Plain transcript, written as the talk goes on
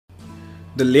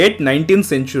The late 19th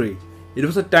century. It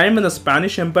was a time when the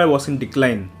Spanish Empire was in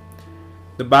decline.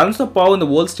 The balance of power on the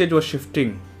world stage was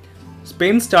shifting.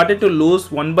 Spain started to lose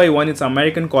one by one its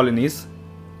American colonies,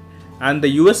 and the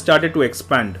US started to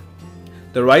expand.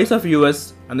 The rise of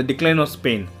US and the decline of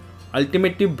Spain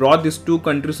ultimately brought these two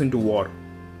countries into war.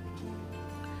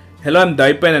 Hello, I'm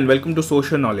Daipan and welcome to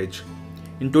Social Knowledge.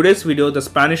 In today's video, the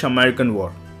Spanish-American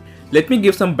War. Let me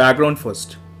give some background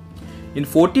first. In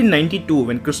 1492,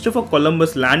 when Christopher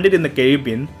Columbus landed in the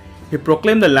Caribbean, he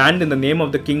proclaimed the land in the name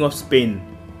of the King of Spain.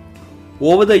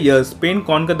 Over the years, Spain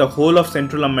conquered the whole of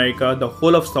Central America, the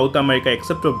whole of South America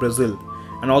except for Brazil,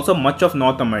 and also much of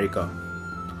North America.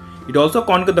 It also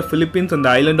conquered the Philippines and the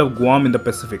island of Guam in the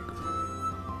Pacific.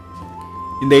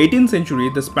 In the 18th century,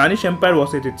 the Spanish Empire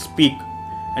was at its peak,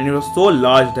 and it was so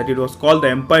large that it was called the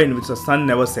empire in which the sun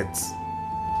never sets.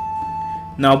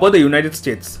 Now about the United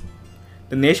States.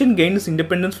 The nation gained its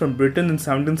independence from Britain in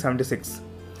 1776.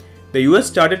 The US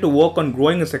started to work on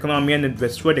growing its economy and its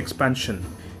westward expansion.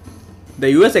 The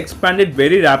US expanded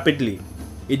very rapidly.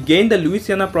 It gained the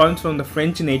Louisiana province from the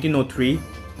French in 1803,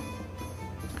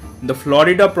 the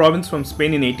Florida province from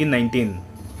Spain in 1819.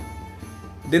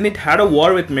 Then it had a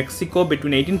war with Mexico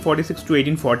between 1846 to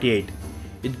 1848.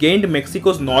 It gained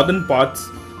Mexico's northern parts,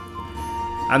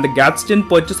 and the Gadsden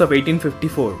Purchase of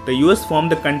 1854, the US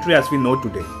formed the country as we know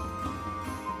today.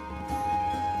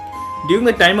 During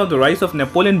the time of the rise of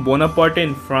Napoleon Bonaparte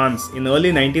in France in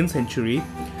early 19th century,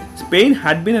 Spain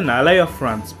had been an ally of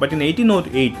France, but in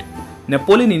 1808,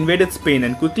 Napoleon invaded Spain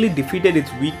and quickly defeated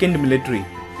its weakened military.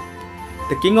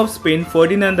 The King of Spain,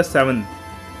 Ferdinand VII,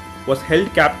 was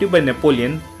held captive by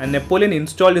Napoleon, and Napoleon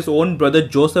installed his own brother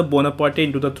Joseph Bonaparte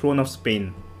into the throne of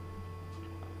Spain.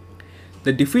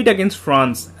 The defeat against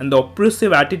France and the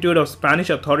oppressive attitude of Spanish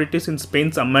authorities in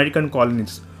Spain's American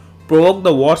colonies provoked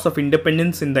the wars of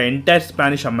independence in the entire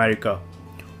Spanish America.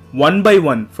 One by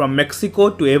one, from Mexico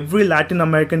to every Latin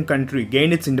American country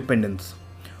gained its independence.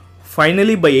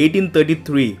 Finally, by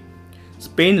 1833,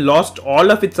 Spain lost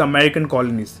all of its American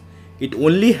colonies. It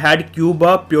only had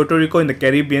Cuba, Puerto Rico in the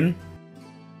Caribbean,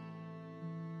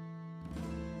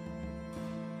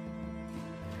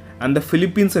 and the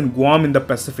Philippines and Guam in the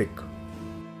Pacific.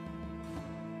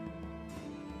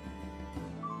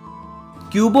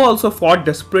 Cuba also fought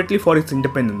desperately for its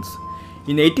independence.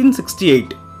 In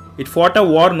 1868, it fought a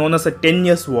war known as a 10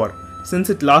 Years' War. Since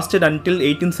it lasted until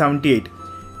 1878,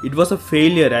 it was a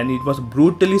failure and it was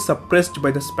brutally suppressed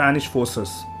by the Spanish forces.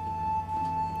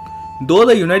 Though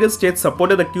the United States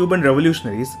supported the Cuban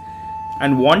revolutionaries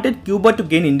and wanted Cuba to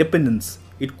gain independence,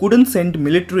 it couldn't send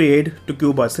military aid to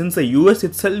Cuba since the US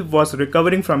itself was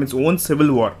recovering from its own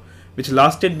civil war, which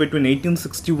lasted between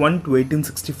 1861 to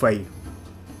 1865.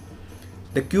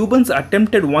 The Cubans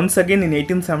attempted once again in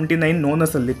 1879, known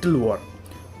as the Little War,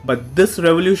 but this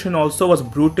revolution also was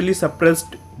brutally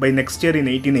suppressed by next year in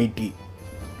 1880.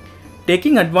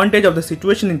 Taking advantage of the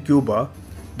situation in Cuba,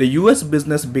 the US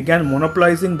business began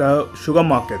monopolizing the sugar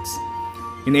markets.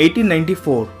 In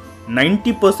 1894,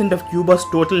 90% of Cuba's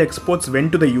total exports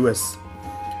went to the US.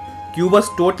 Cuba's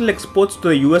total exports to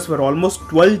the US were almost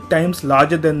 12 times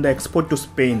larger than the export to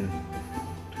Spain.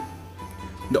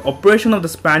 The oppression of the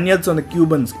Spaniards on the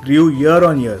Cubans grew year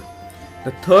on year.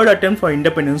 The third attempt for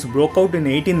independence broke out in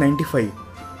 1895,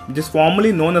 which is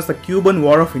formally known as the Cuban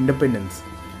War of Independence.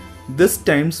 This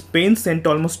time, Spain sent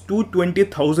almost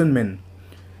 220,000 men.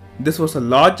 This was the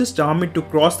largest army to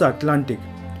cross the Atlantic.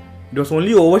 It was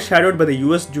only overshadowed by the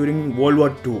US during World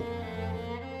War II.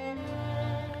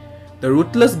 The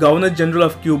ruthless Governor-General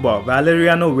of Cuba,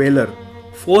 Valeriano Weyler,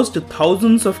 forced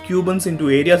thousands of Cubans into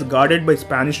areas guarded by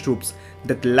Spanish troops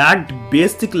that lacked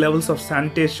basic levels of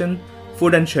sanitation,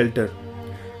 food and shelter.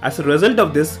 As a result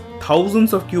of this,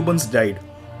 thousands of Cubans died,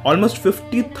 almost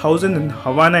 50,000 in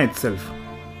Havana itself.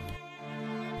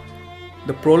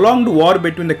 The prolonged war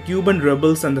between the Cuban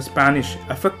rebels and the Spanish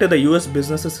affected the US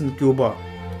businesses in Cuba,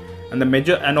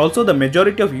 and also the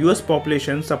majority of US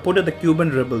population supported the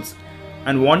Cuban rebels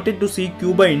and wanted to see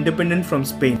Cuba independent from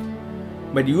Spain.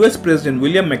 But US President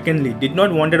William McKinley did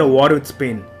not want a war with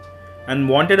Spain and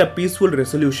wanted a peaceful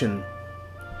resolution.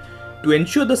 To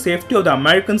ensure the safety of the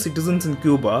American citizens in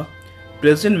Cuba,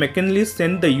 President McKinley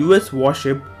sent the US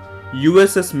warship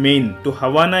USS Maine to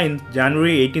Havana in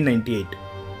January 1898.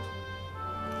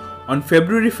 On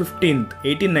February 15,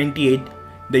 1898,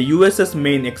 the USS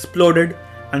Maine exploded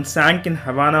and sank in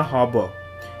Havana harbor,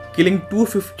 killing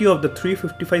 250 of the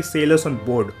 355 sailors on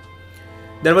board.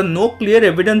 There was no clear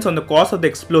evidence on the cause of the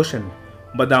explosion,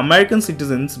 but the American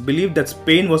citizens believed that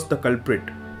Spain was the culprit.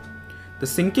 The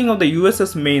sinking of the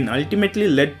USS Maine ultimately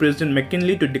led President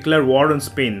McKinley to declare war on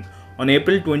Spain on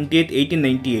April 28,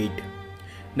 1898.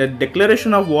 The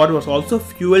declaration of war was also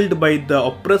fueled by the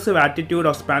oppressive attitude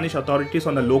of Spanish authorities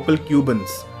on the local Cubans.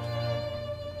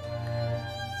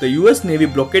 The US Navy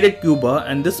blockaded Cuba,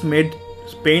 and this made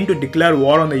Spain to declare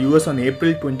war on the US on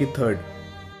April 23rd.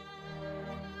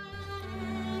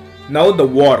 Now the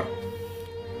war.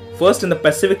 First in the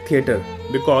Pacific theater,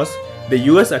 because the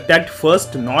US attacked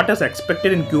first not as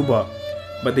expected in Cuba,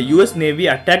 but the US Navy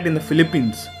attacked in the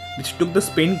Philippines, which took the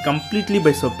Spain completely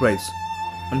by surprise.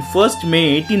 On 1st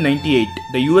May 1898,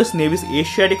 the US Navy's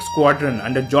Asiatic Squadron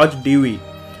under George Dewey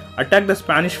attacked the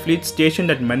Spanish fleet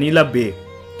stationed at Manila Bay.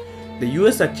 The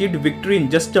US achieved victory in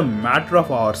just a matter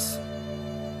of hours.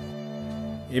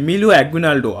 Emilio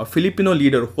Aguinaldo, a Filipino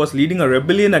leader who was leading a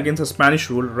rebellion against the Spanish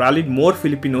rule, rallied more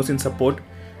Filipinos in support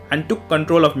and took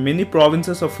control of many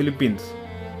provinces of Philippines.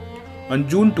 On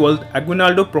June 12th,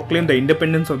 Aguinaldo proclaimed the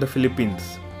independence of the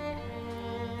Philippines.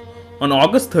 On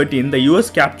August 13, the US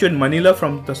captured Manila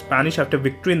from the Spanish after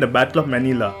victory in the Battle of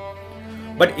Manila.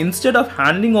 But instead of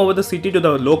handing over the city to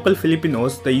the local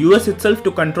Filipinos, the US itself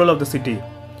took control of the city.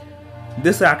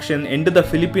 This action ended the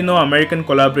Filipino-American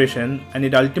collaboration, and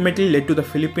it ultimately led to the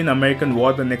Philippine-American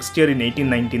War the next year in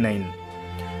 1899.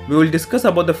 We will discuss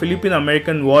about the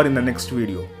Philippine-American War in the next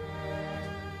video.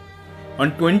 On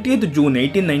 20th June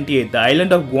 1898, the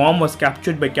island of Guam was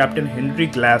captured by Captain Henry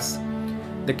Glass.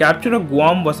 The capture of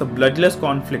Guam was a bloodless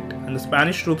conflict, and the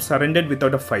Spanish troops surrendered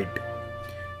without a fight.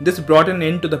 This brought an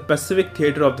end to the Pacific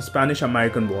theater of the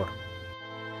Spanish-American War.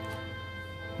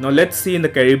 Now let's see in the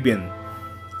Caribbean.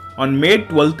 On May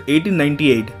 12,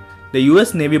 1898, the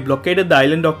US Navy blockaded the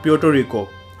island of Puerto Rico,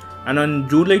 and on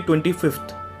July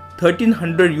 25th,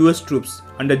 1,300 US troops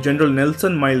under General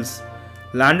Nelson Miles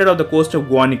landed off the coast of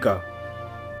Guanica.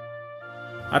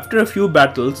 After a few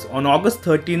battles, on August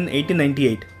 13,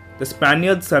 1898, the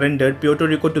Spaniards surrendered Puerto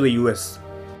Rico to the US,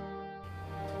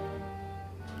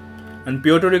 and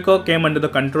Puerto Rico came under the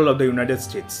control of the United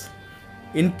States.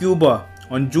 In Cuba,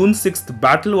 on June 6th, the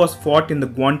battle was fought in the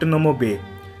Guantanamo Bay.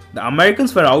 The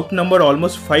Americans were outnumbered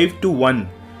almost 5-1,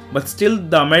 but still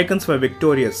the Americans were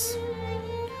victorious.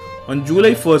 On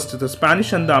July 1st, the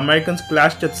Spanish and the Americans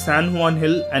clashed at San Juan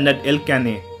Hill and at El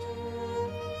Caney.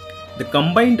 The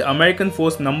combined American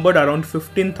force numbered around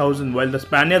 15,000, while the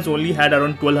Spaniards only had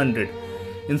around 1,200.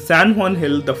 In San Juan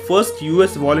Hill, the 1st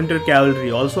US Volunteer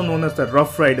Cavalry, also known as the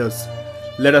Rough Riders,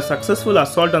 led a successful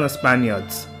assault on the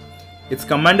Spaniards. Its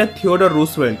commander Theodore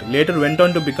Roosevelt later went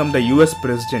on to become the US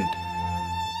President.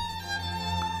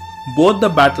 Both the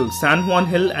battles, San Juan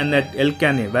Hill and at El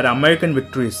Caney, were American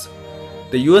victories.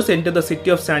 The US entered the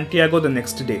city of Santiago the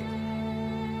next day.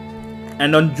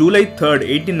 And on July 3rd,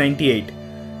 1898,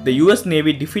 the US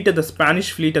Navy defeated the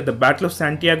Spanish fleet at the Battle of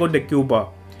Santiago de Cuba.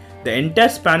 The entire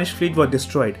Spanish fleet was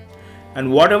destroyed,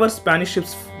 and whatever Spanish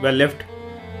ships were left,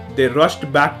 they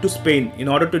rushed back to Spain in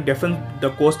order to defend the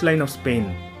coastline of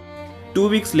Spain. 2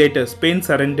 weeks later, Spain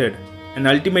surrendered, and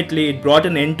ultimately it brought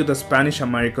an end to the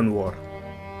Spanish-American War.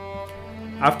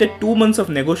 After 2 months of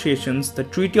negotiations, the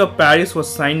Treaty of Paris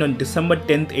was signed on December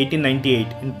 10, 1898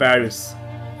 in Paris.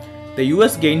 The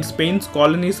US gained Spain's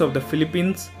colonies of the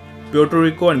Philippines, Puerto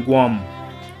Rico and Guam,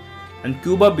 and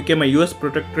Cuba became a US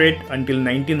protectorate until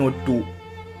 1902.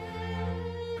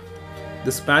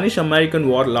 The Spanish-American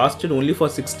War lasted only for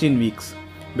 16 weeks,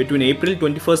 between April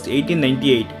 21,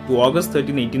 1898 to August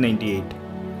 13,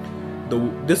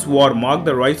 1898. This war marked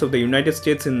the rise of the United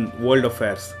States in world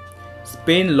affairs.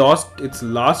 Spain lost its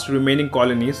last remaining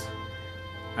colonies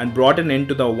and brought an end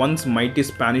to the once mighty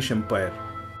Spanish Empire.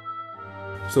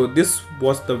 So this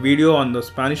was the video on the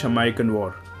Spanish-American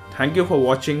War. Thank you for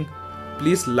watching.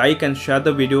 Please like and share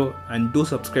the video, and do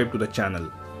subscribe to the channel.